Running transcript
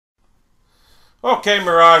Okay,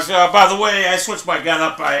 Mirage. By the way, I switched my gun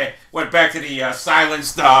up. I went back to the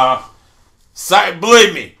silenced.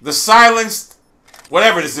 Believe me, the silenced,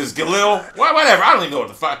 whatever this is, Galil, whatever. I don't even know what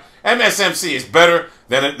the fuck. MSMC is better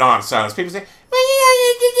than a non-silenced. People say,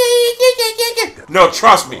 no,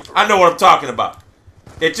 trust me. I know what I'm talking about.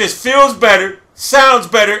 It just feels better, sounds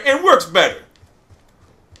better, and works better.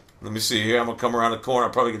 Let me see here. I'm gonna come around the corner.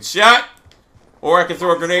 I'll probably get shot, or I can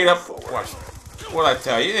throw a grenade up. Watch. What I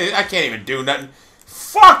tell you, I can't even do nothing.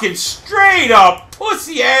 Fucking straight up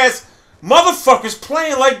pussy ass motherfuckers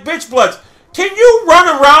playing like bitch bloods. Can you run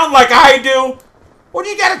around like I do? Or do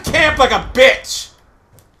you gotta camp like a bitch?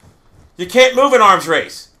 You can't move in arms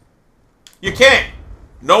race. You can't.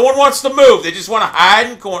 No one wants to move. They just want to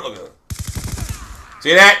hide in corner. Look at it.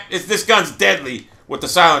 See that? This gun's deadly with the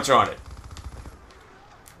silencer on it.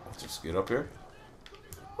 Let's just get up here.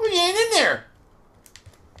 Oh, you ain't in there.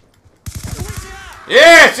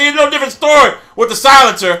 Yeah, see, no different story with the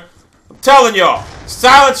silencer. I'm telling y'all.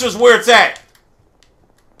 Silencer's where it's at.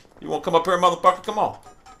 You won't come up here, motherfucker? Come on.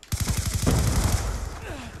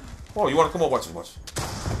 Oh, you want to come on? Watch it, watch it.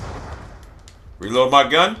 Reload my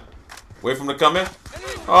gun. Wait for him to come in.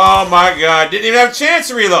 Oh, my God. Didn't even have a chance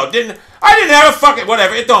to reload. I didn't have a fucking...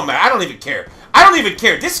 Whatever. It don't matter. I don't even care. I don't even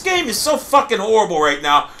care. This game is so fucking horrible right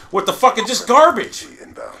now with the fucking just garbage.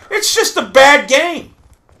 It's just a bad game.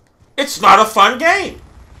 It's not a fun game.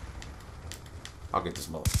 I'll get this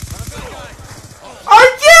mother. Are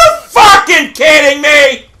you fucking kidding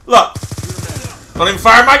me? Look. Don't even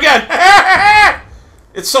fire my gun.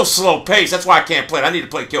 It's so slow paced. That's why I can't play it. I need to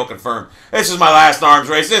play Kill Confirm. This is my last arms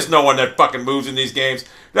race. There's no one that fucking moves in these games.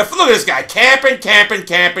 Now, look at this guy. Camping.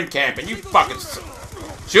 You fucking...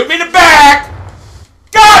 Shoot me in the back.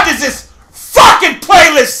 God, does this fucking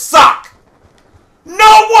playlist suck?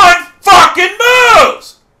 No one fucking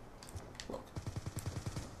moves.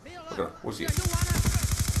 What's he?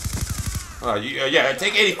 Yeah,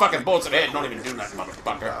 take 80 fucking bullets in the head and don't even do nothing,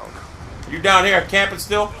 motherfucker. You down here camping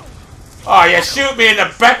still? Oh, yeah, shoot me in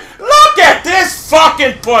the back. Look at this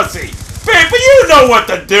fucking pussy. People, you know what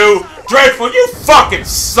to do. Dreadful, you fucking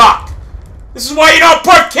suck. This is why you don't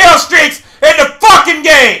put kill streaks in the fucking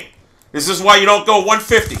game. This is why you don't go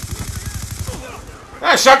 150.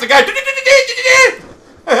 I shot the guy.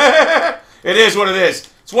 It is what it is.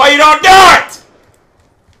 It's why you don't do it.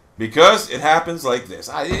 Because it happens like this.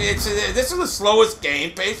 This is the slowest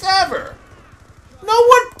game pace ever. No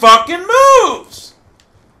one fucking moves.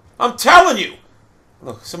 I'm telling you.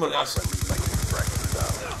 Look, someone else.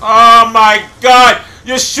 Oh my God!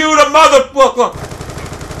 You shoot a mother. Look.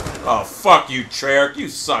 Oh fuck you, Treyarch. You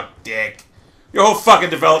suck, dick. Your whole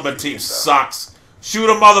fucking development team sucks. Shoot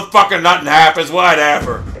a motherfucker, nothing happens.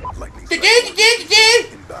 Whatever.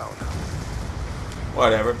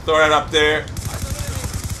 Whatever. Throw that up there.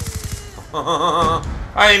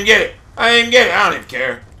 I didn't get it. I don't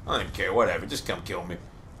even care. Whatever. Just come kill me.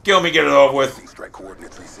 Kill me, get it over with.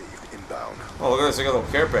 Oh, look at this. I got a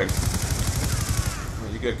little care package. Oh,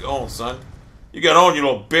 you got owned, son. You got owned, you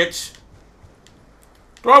little bitch.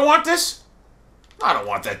 Do I want this? I don't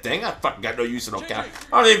want that thing. I fucking got no use in no count.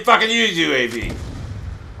 I don't even fucking use UAV.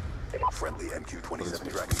 Friendly MQ-27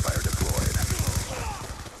 Dragonfire deployed.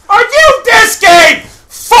 Are you this game?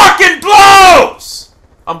 Fucking blows!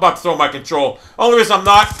 I'm about to throw my control. Only reason I'm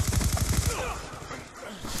not.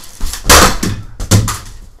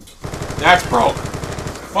 That's broke.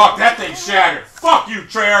 Fuck, that thing shattered. Fuck you,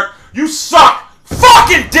 Treyarch. You suck.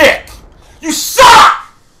 Fucking dick. You suck.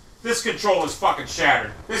 This controller's fucking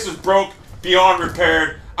shattered. This is broke beyond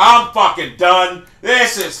repaired. I'm fucking done.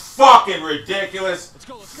 This is fucking ridiculous.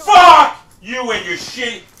 Fuck you and your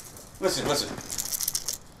shitty... Listen.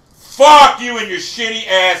 Fuck you and your shitty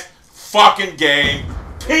ass fucking game.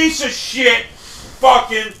 Piece of shit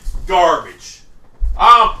fucking garbage.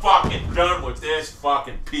 I'm fucking done with this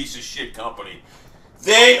fucking piece of shit company.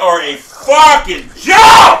 They are a fucking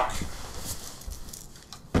joke!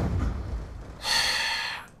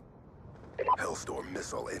 Hellstorm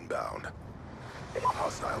missile inbound.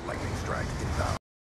 Hostile lightning strike inbound.